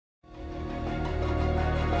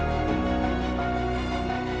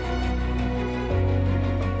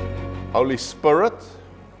Holy Spirit,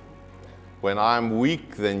 when I'm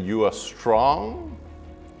weak, then you are strong.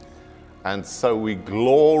 And so we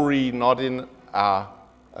glory not in our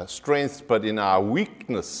strengths, but in our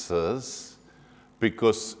weaknesses,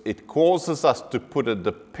 because it causes us to put a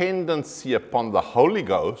dependency upon the Holy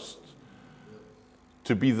Ghost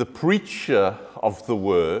to be the preacher of the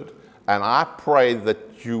word. And I pray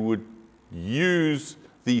that you would use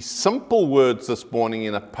these simple words this morning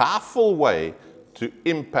in a powerful way to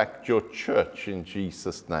impact your church in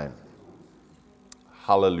Jesus' name.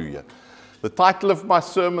 Hallelujah. The title of my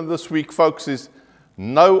sermon this week, folks, is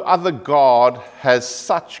No Other God Has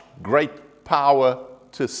Such Great Power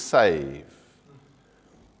to Save.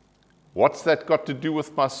 What's that got to do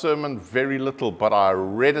with my sermon? Very little, but I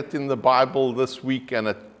read it in the Bible this week and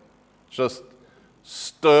it just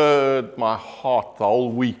stirred my heart the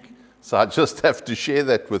whole week. So I just have to share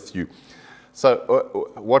that with you.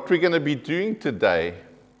 So what we're going to be doing today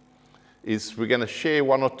is we're going to share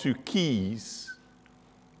one or two keys,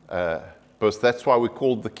 because that's why we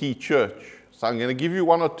called the Key Church. So I'm going to give you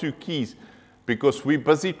one or two keys because we're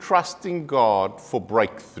busy trusting God for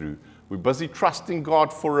breakthrough. We're busy trusting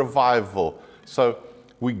God for revival. So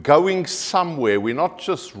we're going somewhere. We're not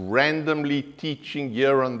just randomly teaching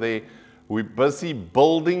here and there. We're busy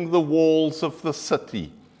building the walls of the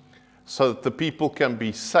city so that the people can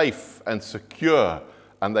be safe and secure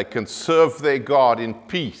and they can serve their God in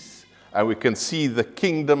peace. And we can see the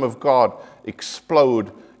kingdom of God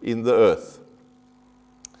explode in the earth.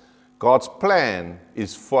 God's plan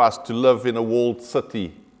is for us to live in a walled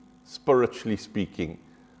city, spiritually speaking.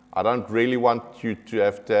 I don't really want you to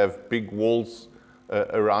have big walls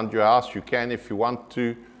around your house. You can if you want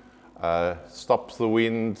to. Stops the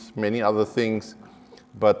wind, many other things.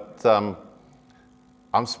 But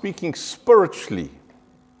I'm speaking spiritually.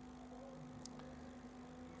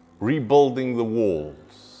 Rebuilding the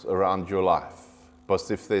walls around your life.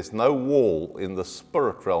 Because if there's no wall in the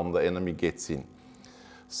spirit realm, the enemy gets in.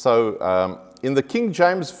 So in the King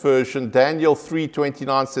James Version, Daniel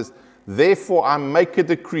 3:29 says, Therefore I make a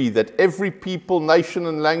decree that every people, nation,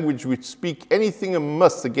 and language which speak anything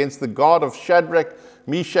amiss against the God of Shadrach,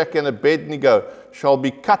 Meshach, and Abednego shall be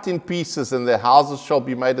cut in pieces, and their houses shall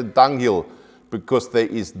be made a dunghill, because there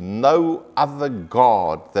is no other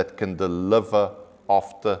God that can deliver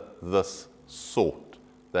after this sort.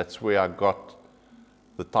 That's where I got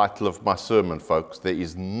the title of my sermon, folks. There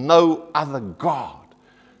is no other God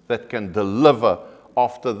that can deliver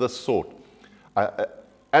after this sort.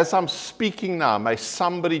 As I'm speaking now, may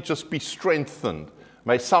somebody just be strengthened.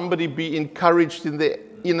 May somebody be encouraged in their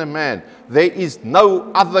inner man. There is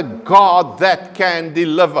no other God that can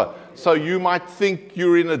deliver. So you might think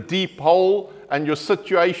you're in a deep hole and your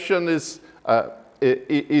situation is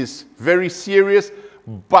very serious,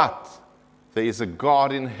 but there is a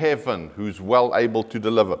God in heaven who's well able to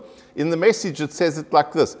deliver. In the Message, it says it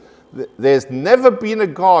like this. There's never been a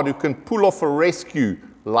God who can pull off a rescue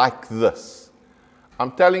like this.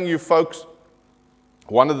 I'm telling you, folks,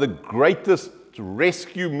 one of the greatest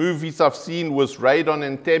rescue movies I've seen was Raid on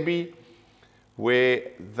Entebbe, where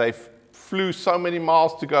they flew so many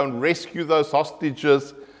miles to go and rescue those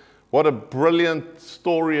hostages. What a brilliant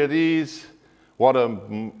story it is. What a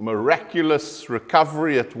miraculous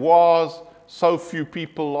recovery it was. So few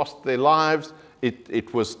people lost their lives.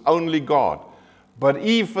 It was only God. But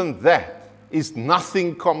even that is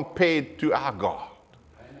nothing compared to our God.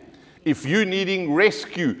 If you're needing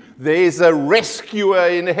rescue, there's a rescuer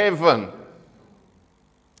in heaven.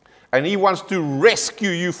 And he wants to rescue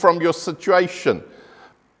you from your situation.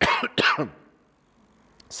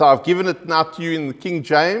 So I've given it now to you in the King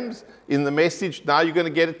James, in the Message. Now you're going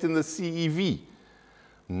to get it in the CEV.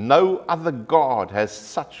 No other God has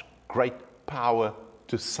such great power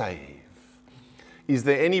to save. Is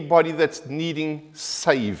there anybody that's needing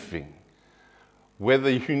saving?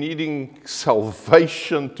 Whether you're needing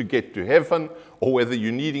salvation to get to heaven, or whether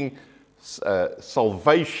you're needing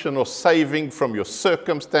salvation or saving from your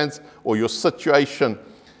circumstance or your situation,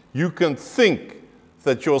 you can think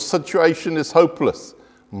that your situation is hopeless.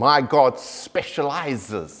 My God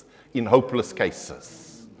specializes in hopeless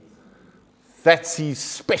cases. That's his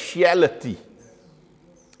speciality.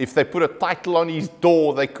 If they put a title on his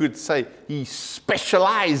door, they could say, he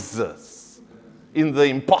specializes in the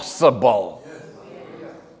impossible.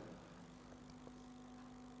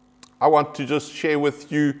 I want to just share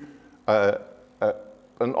with you an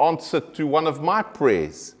answer to one of my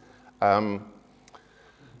prayers.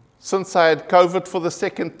 Since I had COVID for the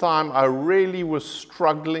second time, I really was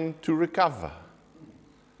struggling to recover.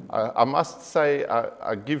 I must say,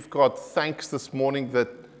 I give God thanks this morning that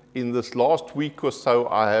in this last week or so,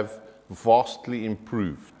 I have vastly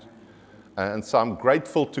improved. And so I'm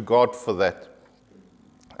grateful to God for that.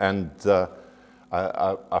 And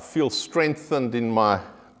I feel strengthened in my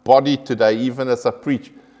body today, even as I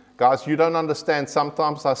preach. Guys, you don't understand.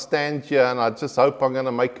 Sometimes I stand here and I just hope I'm going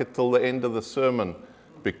to make it till the end of the sermon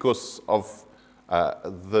because of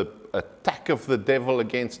the attack of the devil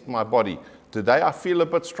against my body. Today I feel a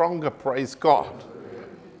bit stronger, praise God.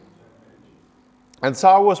 And so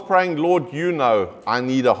I was praying, Lord, you know I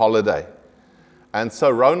need a holiday. And so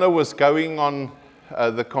Rona was going on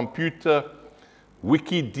the computer,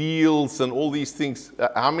 wiki deals and all these things.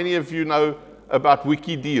 How many of you know about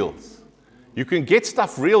wiki deals? You can get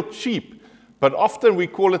stuff real cheap, but often we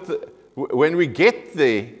call it, when we get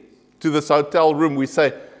there to this hotel room, we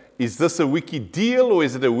say, is this a wiki deal or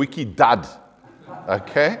is it a wiki dud?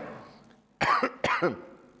 Okay?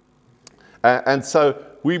 And so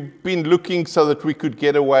we've been looking so that we could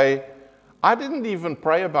get away. I didn't even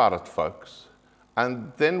pray about it, folks.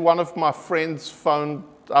 And then one of my friends phoned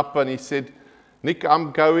up and he said, Nick,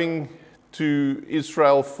 I'm going to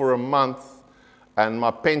Israel for a month and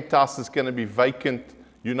my penthouse is going to be vacant.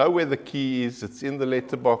 You know where the key is. It's in the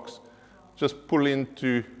letterbox. Just pull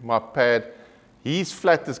into my pad. His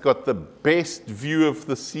flat has got the best view of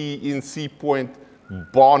the sea in Sea Point,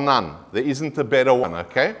 bar none. There isn't a better one,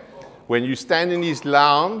 okay? When you stand in his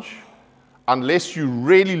lounge, unless you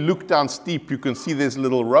really look down steep, you can see there's a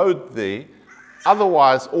little road there.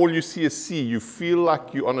 Otherwise, all you see is sea. You feel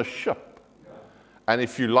like you're on a ship. And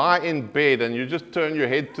if you lie in bed and you just turn your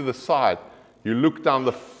head to the side, you look down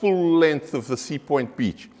the full length of the Sea Point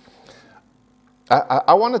beach.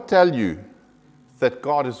 I want to tell you that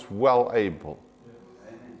God is well able.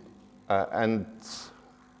 And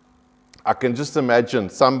I can just imagine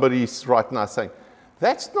somebody's right now saying,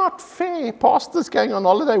 that's not fair. Pastor's going on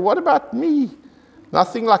holiday. What about me?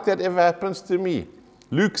 Nothing like that ever happens to me.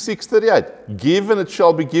 Luke 6:38, give and it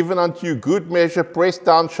shall be given unto you, good measure, pressed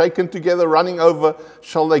down, shaken together, running over,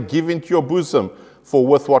 shall they give into your bosom. For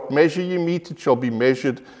with what measure you meet, it shall be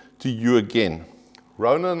measured to you again.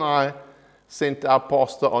 Rona and I sent our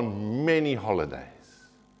pastor on many holidays.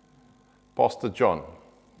 Pastor John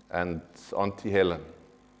and Auntie Helen.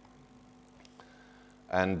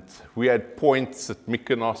 And we had points at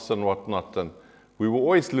Mykonos and whatnot, and we were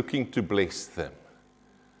always looking to bless them.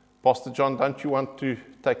 Pastor John, don't you want to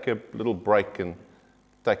take a little break and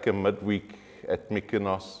take a midweek at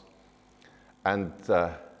Mykonos? And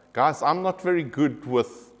guys, I'm not very good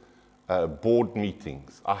with board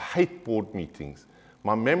meetings. I hate board meetings.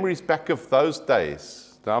 My memory's back of those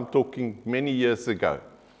days. Now I'm talking many years ago.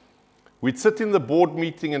 We'd sit in the board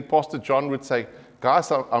meeting and Pastor John would say,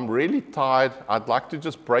 guys, I'm really tired. I'd like to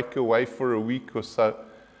just break away for a week or so.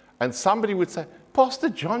 And somebody would say, Pastor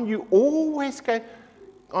John, you always go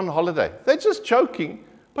on holiday. They're just joking,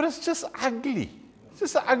 but it's just ugly. It's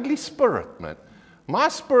just an ugly spirit, man. My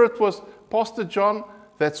spirit was, Pastor John,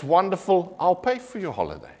 that's wonderful. I'll pay for your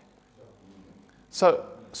holiday. So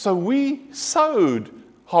we sowed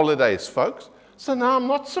holidays, folks. So now I'm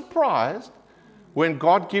not surprised when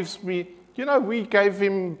God gives me, you know, we gave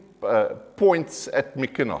him points at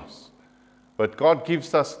Mykonos. But God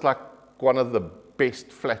gives us like one of the best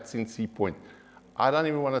flats in Sea Point. I don't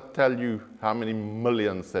even want to tell you how many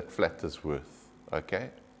millions that flat is worth,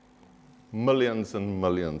 okay? Millions and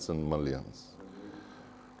millions and millions.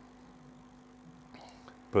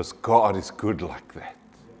 Because God is good like that.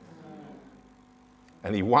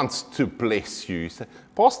 And he wants to bless you. You say,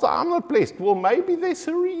 Pastor, I'm not blessed. Well, maybe there's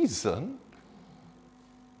a reason.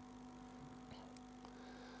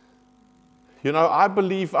 You know, I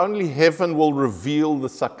believe only heaven will reveal the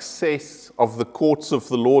success of the courts of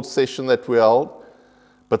the Lord session that we held.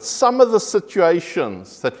 But some of the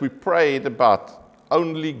situations that we prayed about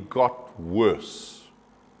only got worse.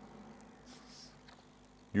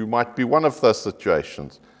 You might be one of those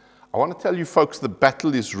situations. I want to tell you, folks, the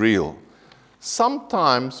battle is real.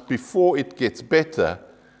 Sometimes before it gets better,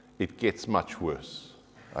 it gets much worse.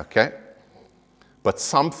 Okay? But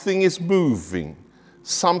something is moving.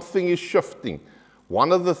 Something is shifting.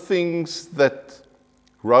 One of the things that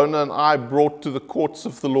Rona and I brought to the courts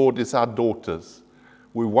of the Lord is our daughters.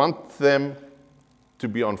 We want them to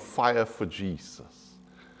be on fire for Jesus.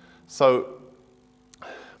 So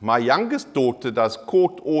my youngest daughter does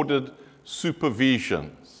court-ordered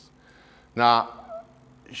supervisions. Now,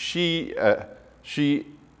 she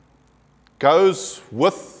goes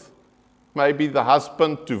with maybe the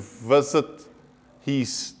husband to visit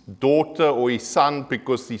his daughter or his son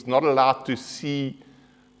because he's not allowed to see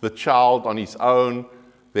the child on his own.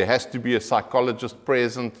 There has to be a psychologist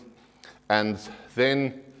present. And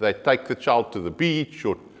then they take the child to the beach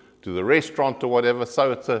or to the restaurant or whatever.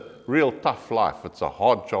 So it's a real tough life. It's a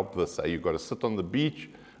hard job this. You've got to sit on the beach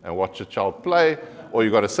and watch a child play, or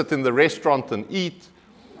you've got to sit in the restaurant and eat.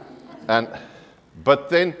 But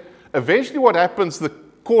then eventually what happens, the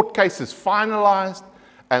court case is finalized,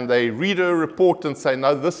 and they read a report and say,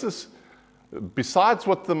 no, this is, besides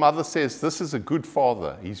what the mother says, this is a good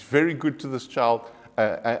father. He's very good to this child.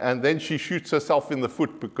 And then she shoots herself in the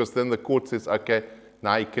foot, because then the court says, okay,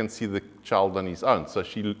 now he can see the child on his own. So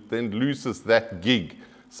she then loses that gig,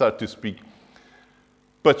 so to speak.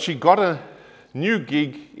 But she got a new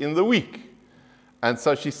gig in the week. And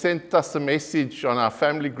so she sent us a message on our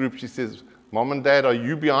family group. She says, Mom and Dad, are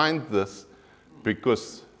you behind this?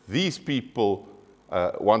 Because these people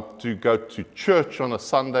want to go to church on a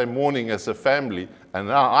Sunday morning as a family, and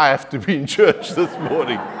now I have to be in church this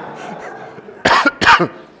morning.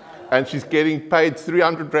 And she's getting paid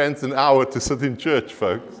 300 rands an hour to sit in church,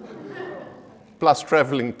 folks, plus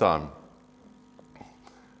traveling time.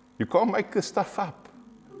 You can't make this stuff up.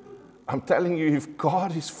 I'm telling you, if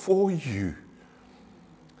God is for you,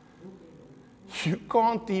 you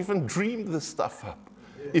can't even dream this stuff up.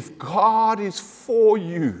 If God is for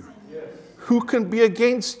you, who can be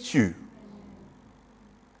against you?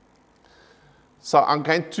 So I'm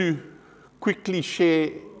going to quickly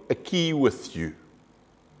share a key with you.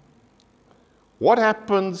 What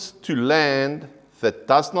happens to land that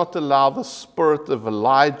does not allow the spirit of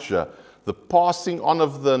Elijah, the passing on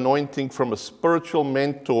of the anointing from a spiritual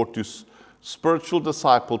mentor to spiritual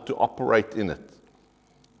disciple, to operate in it?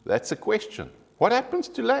 That's a question. What happens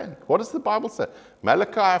to land? What does the Bible say?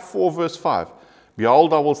 Malachi 4 verse 5.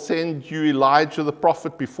 Behold, I will send you Elijah the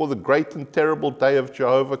prophet before the great and terrible day of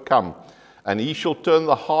Jehovah come. And he shall turn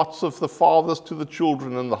the hearts of the fathers to the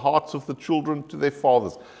children, and the hearts of the children to their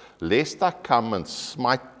fathers, lest I come and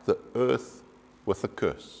smite the earth with a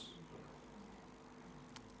curse.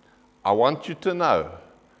 I want you to know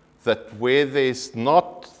that where there's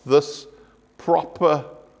not this proper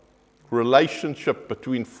relationship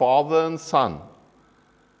between father and son,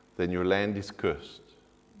 then your land is cursed.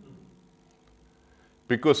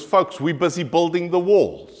 Because, folks, we're busy building the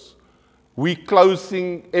walls. We're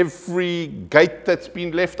closing every gate that's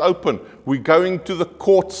been left open. We're going to the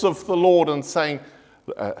courts of the Lord and saying,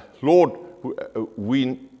 Lord,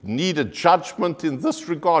 we need a judgment in this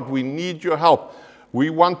regard. We need your help. We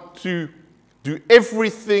want to do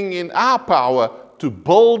everything in our power to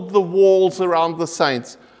build the walls around the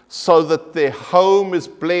saints so that their home is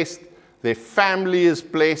blessed, their family is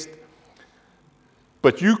blessed.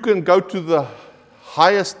 But you can go to the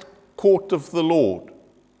highest court of the Lord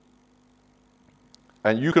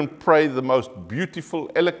and you can pray the most beautiful,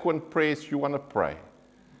 eloquent prayers you want to pray.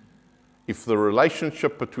 If the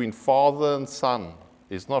relationship between father and son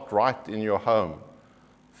is not right in your home,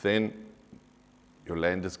 then your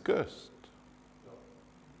land is cursed.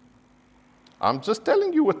 I'm just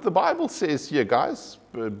telling you what the Bible says here, guys.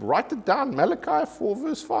 Write it down, Malachi 4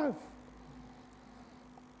 verse 5.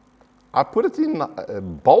 I put it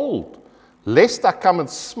in bold, lest I come and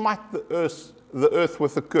smite the earth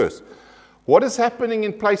with a curse. What is happening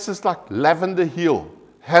in places like Lavender Hill,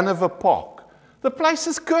 Hanover Park? The place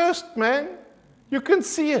is cursed, man. You can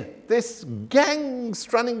see it. There's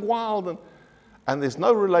gangs running wild, and there's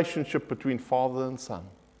no relationship between father and son.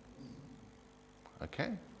 Okay?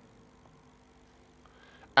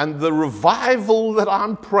 And the revival that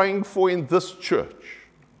I'm praying for in this church,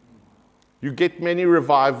 you get many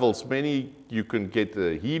revivals. You can get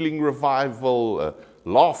a healing revival, a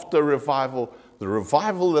laughter revival. The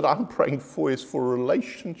revival that I'm praying for is for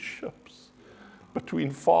relationships between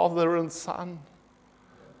father and son,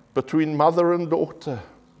 between mother and daughter.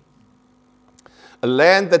 A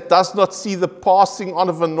land that does not see the passing on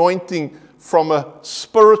of anointing from a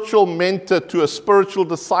spiritual mentor to a spiritual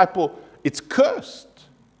disciple, it's cursed.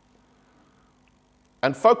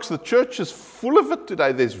 And folks, the church is full of it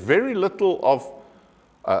today. There's very little of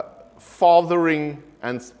fathering,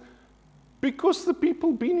 and because the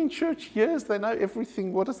people been in church years, they know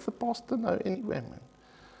everything. What does the pastor know anyway, man?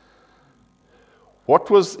 What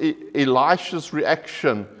was Elisha's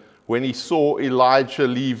reaction when he saw Elijah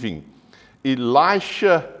leaving?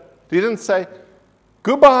 Elisha didn't say,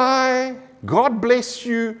 goodbye, God bless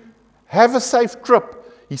you, have a safe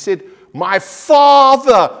trip. He said, my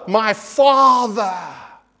father, my father.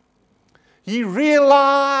 He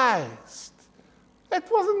realized that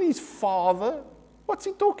wasn't his father. What's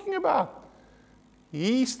he talking about?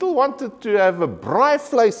 He still wanted to have a braai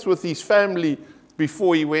vleis with his family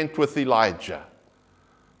before he went with Elijah.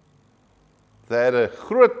 They had a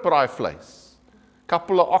groot braai vleis.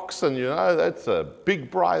 Couple of oxen, you know, that's a big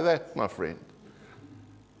braai, that, my friend.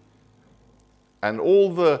 And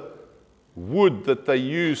all the wood that they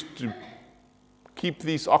used to keep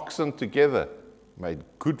these oxen together made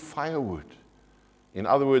good firewood. In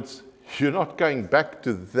other words, you're not going back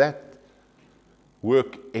to that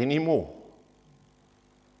work anymore.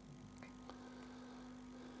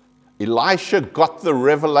 Elisha got the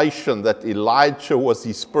revelation that Elijah was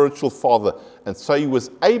his spiritual father, and so he was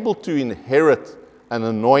able to inherit an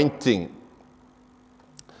anointing.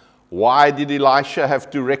 Why did Elisha have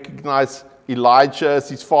to recognize Elijah as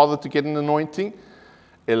his father to get an anointing?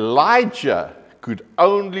 Elijah could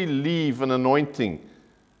only leave an anointing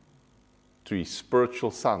to his spiritual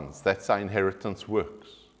sons. That's how inheritance works.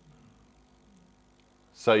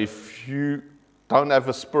 So if you don't have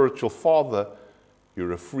a spiritual father,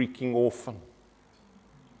 you're a freaking orphan.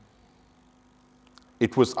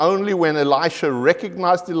 It was only when Elisha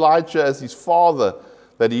recognized Elijah as his father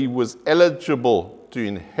that he was eligible to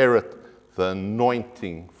inherit the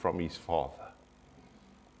anointing from his father.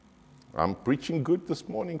 I'm preaching good this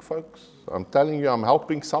morning, folks. I'm telling you, I'm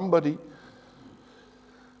helping somebody.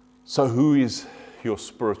 So who is your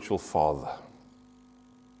spiritual father?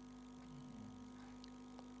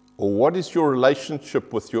 Or what is your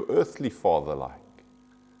relationship with your earthly father like?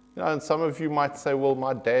 You know, and some of you might say, well,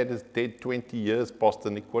 my dad is dead 20 years, Pastor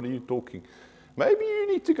Nick, what are you talking? Maybe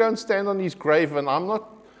you need to go and stand on his grave, and I'm not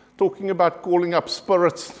talking about calling up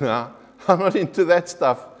spirits now. I'm not into that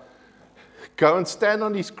stuff. Go and stand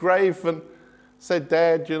on his grave and say,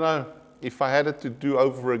 Dad, you know, if I had it to do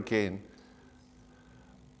over again,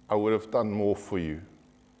 I would have done more for you.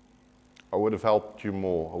 I would have helped you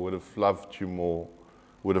more. I would have loved you more.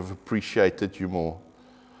 Would have appreciated you more.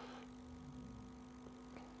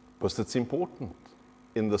 Because it's important.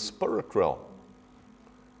 In the spirit realm,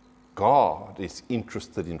 God is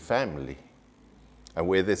interested in family. And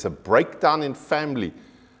where there's a breakdown in family,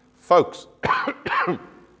 folks,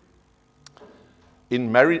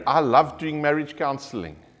 in marriage, I love doing marriage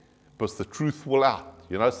counseling because the truth will out.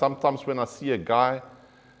 You know, sometimes when I see a guy,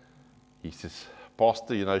 he says,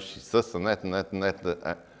 Pastor, you know, she's this and that and that and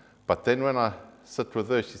that. But then when I sit with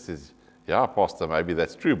her, she says, yeah, Pastor, maybe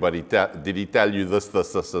that's true, but did he tell you this,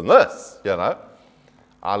 this, this, and this? You know,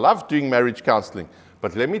 I love doing marriage counseling.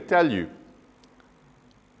 But let me tell you,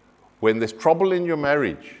 when there's trouble in your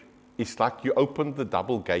marriage, it's like you opened the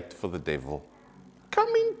double gate for the devil. Come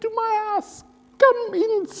into my house. Come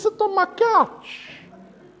in, sit on my couch.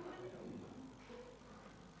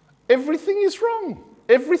 Everything is wrong.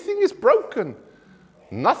 Everything is broken.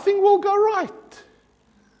 Nothing will go right.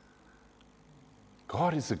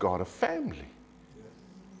 God is a God of family.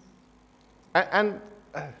 And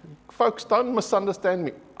folks, don't misunderstand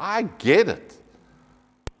me. I get it.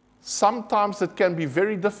 Sometimes it can be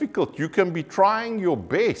very difficult. You can be trying your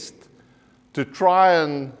best to try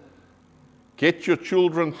and get your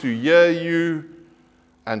children to hear you,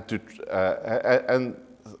 and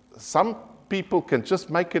some people can just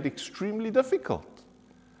make it extremely difficult.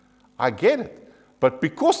 I get it. But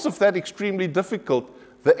because of that extremely difficult,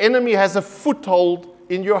 the enemy has a foothold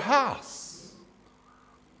in your house.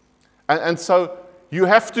 And so you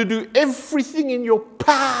have to do everything in your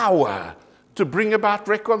power to bring about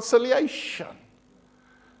reconciliation.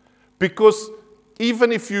 Because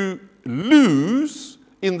even if you lose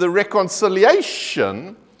in the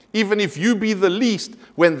reconciliation, even if you be the least,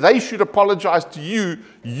 when they should apologize to you,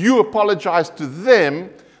 you apologize to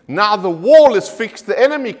them. Now the wall is fixed, the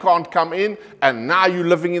enemy can't come in, and now you're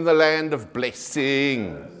living in the land of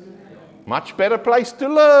blessing. Much better place to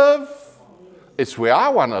live. It's where I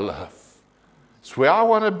want to live. It's where I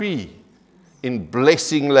want to be, in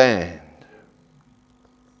blessing land.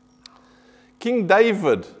 King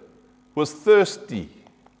David was thirsty,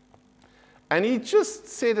 and he just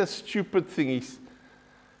said a stupid thing.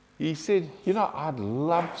 He said, you know, I'd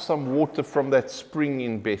love some water from that spring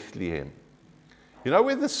in Bethlehem. You know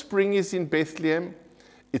where the spring is in Bethlehem?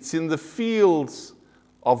 It's in the fields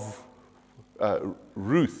of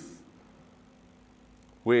Ruth,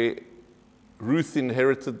 where Ruth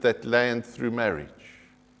inherited that land through marriage.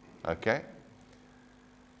 Okay?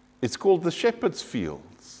 It's called the shepherd's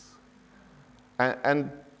fields.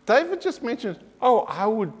 And David just mentioned, oh, I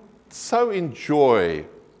would so enjoy,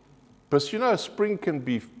 because you know, spring can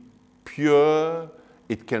be pure,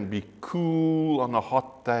 it can be cool on a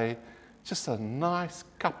hot day, just a nice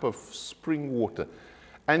cup of spring water.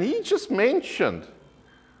 And he just mentioned,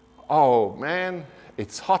 oh man,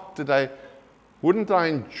 it's hot today, wouldn't I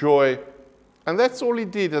enjoy? And that's all he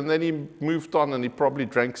did, and then he moved on, and he probably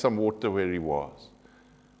drank some water where he was.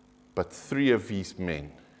 But 3 of his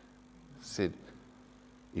men said,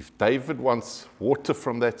 if David wants water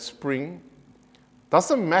from that spring,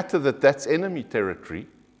 doesn't matter that that's enemy territory.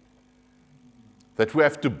 that we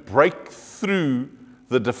have to break through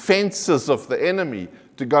the defenses of the enemy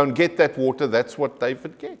to go and get that water. That's what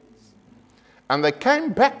David gets. And they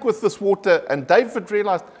came back with this water, and David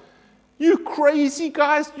realized, you crazy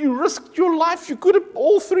guys, you risked your life. You could have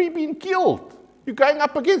all three been killed. You're going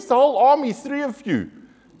up against the whole army, three of you,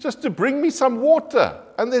 just to bring me some water.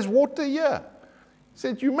 And there's water here. He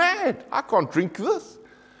said, you mad? I can't drink this.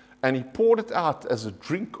 And he poured it out as a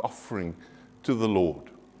drink offering to the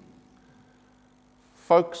Lord.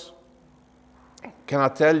 Folks, can I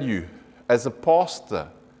tell you, as a pastor,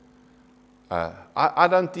 I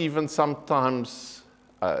don't even sometimes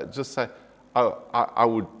just say, oh, I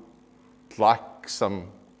would like some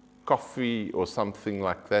coffee or something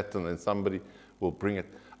like that, and then somebody will bring it.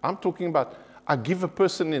 I'm talking about, I give a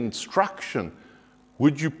person instruction.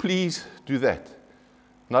 Would you please do that?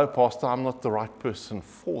 No, Pastor, I'm not the right person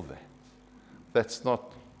for that. That's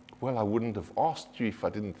not, well, I wouldn't have asked you if I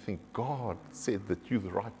didn't think God said that you're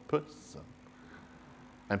the right person.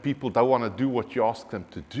 And people don't want to do what you ask them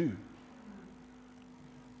to do.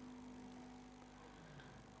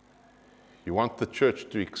 You want the church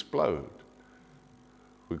to explode.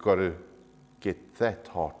 We've got to get that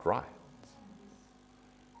heart right.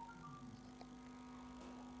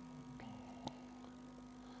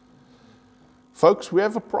 Folks, we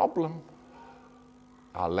have a problem.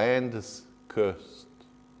 Our land is cursed.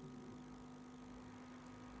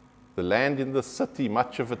 The land in the city,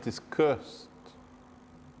 much of it is cursed.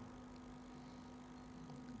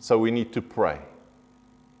 So we need to pray.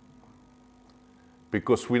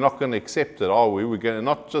 Because we're not going to accept it, are we? We're going to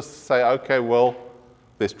not just say, okay, well,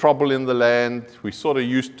 there's trouble in the land. We're sort of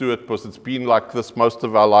used to it because it's been like this most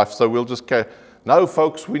of our life, so we'll just go. No,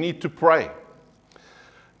 folks, we need to pray.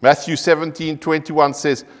 Matthew 17:21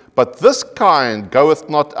 says, but this kind goeth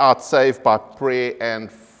not out save by prayer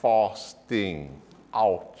and fasting.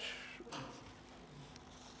 Ouch.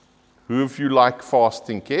 Who of you like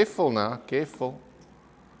fasting? Careful now, careful.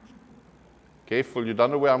 Careful, you don't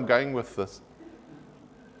know where I'm going with this.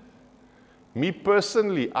 Me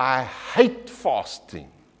personally, I hate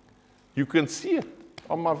fasting. You can see it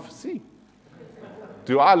on my physique.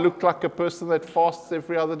 Do I look like a person that fasts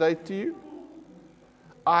every other day to you?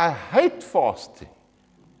 I hate fasting.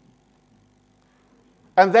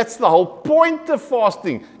 And that's the whole point of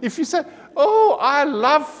fasting. If you say, oh, I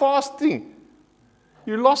love fasting,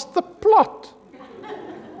 you lost the plot.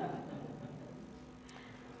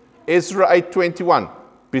 Ezra 8:21,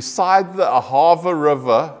 beside the Ahava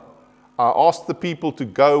River, I asked the people to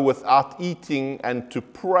go without eating and to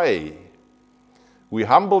pray. We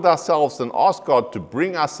humbled ourselves and asked God to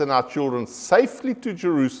bring us and our children safely to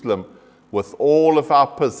Jerusalem with all of our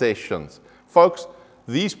possessions. Folks,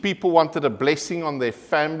 these people wanted a blessing on their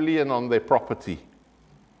family and on their property.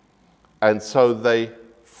 And so they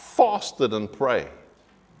fasted and prayed.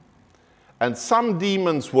 And some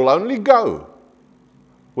demons will only go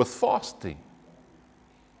with fasting.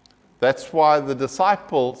 That's why the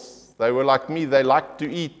disciples, they were like me, they liked to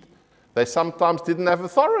eat. They sometimes didn't have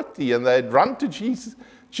authority and they'd run to Jesus.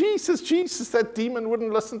 Jesus, Jesus, that demon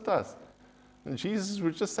wouldn't listen to us. And Jesus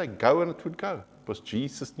would just say, go, and it would go. Because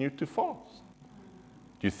Jesus knew to fast.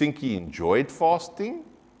 Do you think he enjoyed fasting?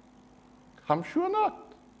 I'm sure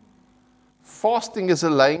not. Fasting is a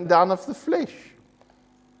laying down of the flesh.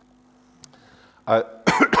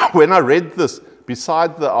 When I read this,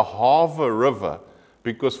 beside the Ahava River,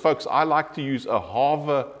 because, folks, I like to use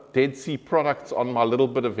Ahava Dead Sea products on my little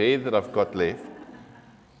bit of hair that I've got left.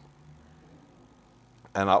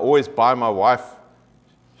 And I always buy my wife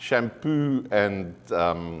shampoo and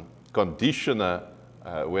conditioner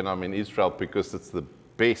when I'm in Israel because it's the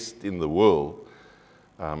best in the world.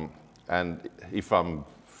 And if I'm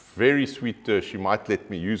very sweet to her, she might let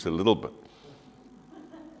me use a little bit.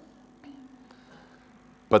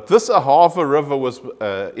 But this Ahava River was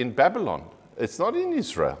in Babylon. It's not in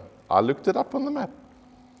Israel. I looked it up on the map.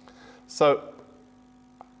 So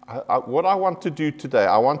what I want to do today,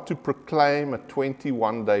 I want to proclaim a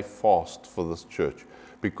 21-day fast for this church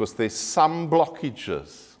because there's some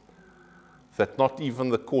blockages that not even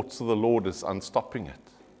the courts of the Lord is unstopping it.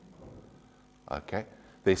 Okay?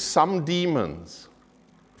 There's some demons.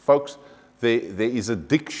 Folks, there is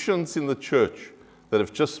addictions in the church that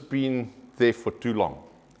have just been there for too long.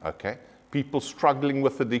 Okay? People struggling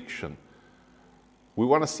with addiction. We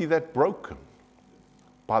want to see that broken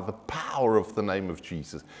by the power of the name of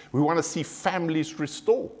Jesus. We want to see families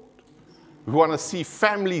restored. We want to see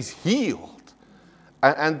families healed.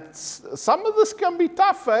 And some of this can be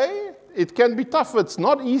tough, eh? It can be tough. It's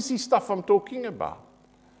not easy stuff I'm talking about.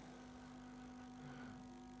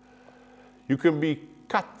 You can be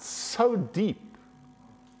cut so deep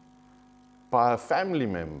by a family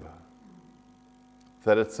member,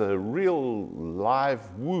 that it's a real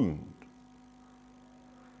live wound.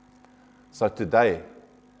 So today,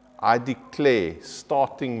 I declare,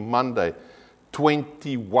 starting Monday,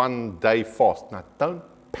 21-day fast. Now, don't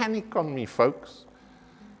panic on me, folks.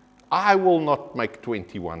 I will not make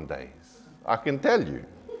 21 days. I can tell you.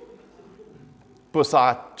 Because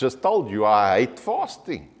I just told you I hate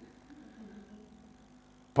fasting.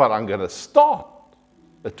 But I'm going to start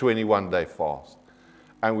a 21-day fast.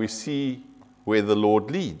 And we see where the Lord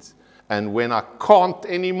leads. And when I can't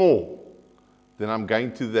anymore, then I'm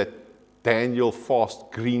going to that Daniel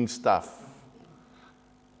fast green stuff.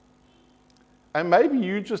 And maybe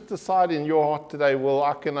you just decide in your heart today, well,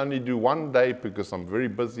 I can only do 1 day because I'm very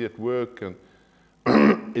busy at work, and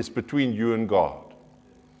it's between you and God.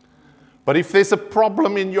 But if there's a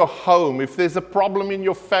problem in your home, if there's a problem in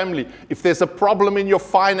your family, if there's a problem in your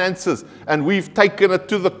finances, and we've taken it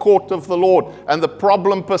to the court of the Lord, and the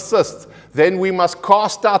problem persists, then we must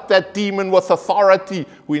cast out that demon with authority.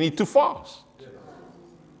 We need to fast.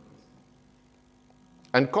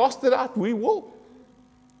 And cast it out, we will.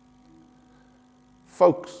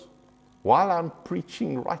 Folks, while I'm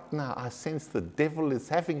preaching right now, I sense the devil is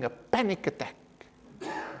having a panic attack.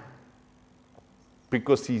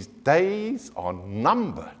 Because his days are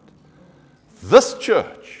numbered. This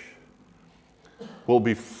church will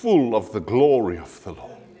be full of the glory of the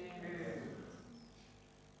Lord.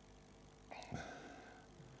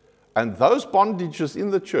 And those bondages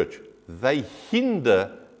in the church, they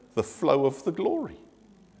hinder the flow of the glory.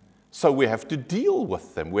 So we have to deal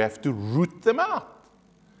with them. We have to root them out.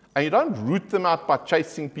 And you don't root them out by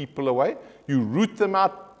chasing people away. You root them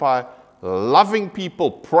out by loving people,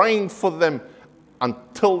 praying for them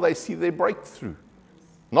until they see their breakthrough.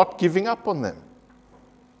 Not giving up on them.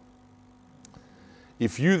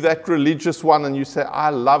 If you're that religious one and you say, I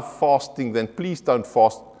love fasting, then please don't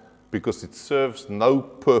fast because it serves no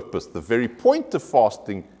purpose. The very point of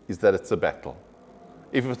fasting is that it's a battle.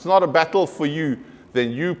 If it's not a battle for you,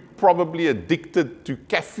 then you're probably addicted to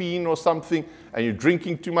caffeine or something, and you're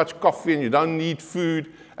drinking too much coffee and you don't need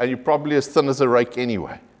food, and you're probably as thin as a rake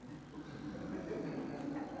anyway.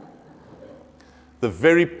 The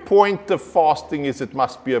very point of fasting is it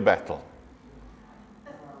must be a battle.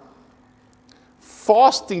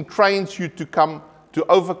 Fasting trains you to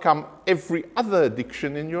overcome every other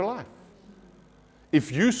addiction in your life. If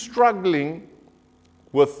you're struggling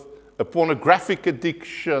with a pornographic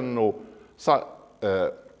addiction or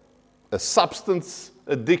a substance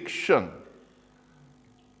addiction,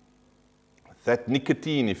 that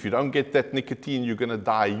nicotine, if you don't get that nicotine, you're going to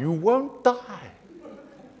die. You won't die.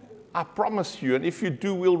 I promise you. And if you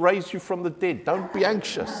do, we'll raise you from the dead. Don't be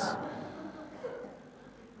anxious.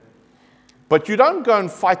 But you don't go and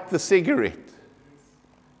fight the cigarette.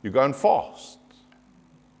 You go and fast.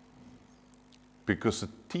 Because it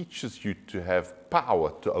teaches you to have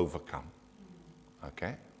power to overcome.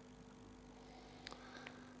 Okay?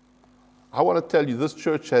 I want to tell you, this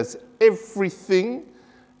church has everything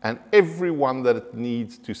and everyone that it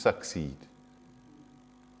needs to succeed.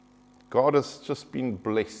 God has just been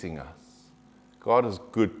blessing us. God is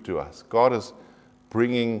good to us. God is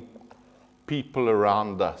bringing people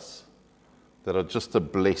around us that are just a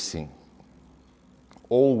blessing.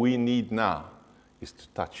 All we need now is to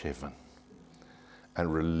touch heaven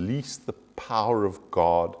and release the power of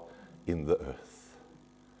God in the earth.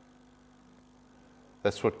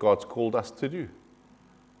 That's what God's called us to do.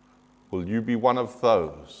 Will you be one of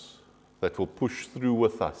those that will push through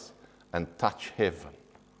with us and touch heaven?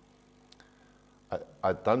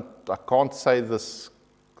 I can't say this,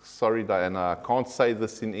 sorry Diana, I can't say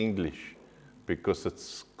this in English because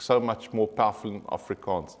it's so much more powerful in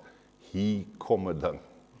Afrikaans. He kommer dan.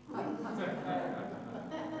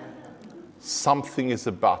 Something is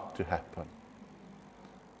about to happen.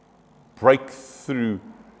 Breakthrough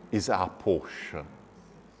is our portion.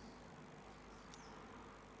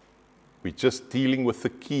 We're just dealing with the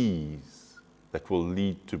keys that will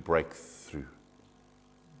lead to breakthrough.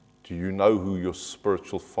 Do you know who your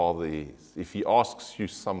spiritual father is? If he asks you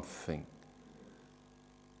something,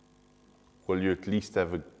 will you at least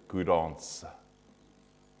have a good answer?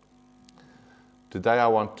 Today I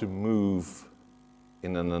want to move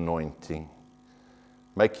in an anointing,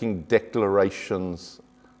 making declarations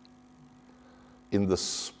in the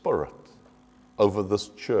Spirit over this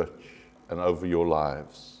church and over your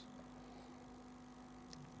lives.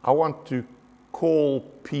 I want to call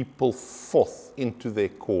people forth into their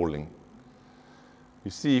calling. You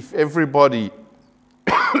see, if everybody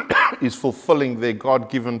is fulfilling their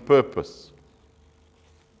God-given purpose,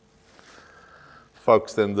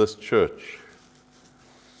 folks, then this church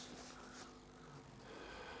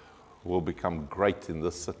will become great in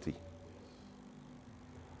this city.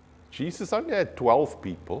 Jesus only had 12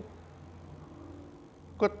 people.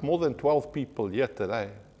 Got more than 12 people here today.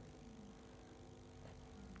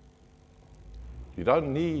 You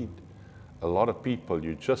don't need a lot of people.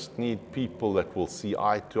 You just need people that will see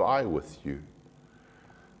eye to eye with you.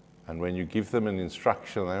 And when you give them an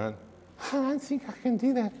instruction, they went, I don't think I can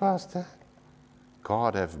do that, Pastor.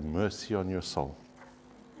 God have mercy on your soul.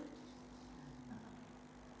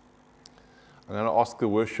 I'm going to ask the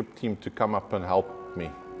worship team to come up and help me.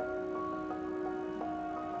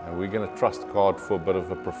 And we're going to trust God for a bit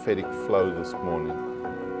of a prophetic flow this morning.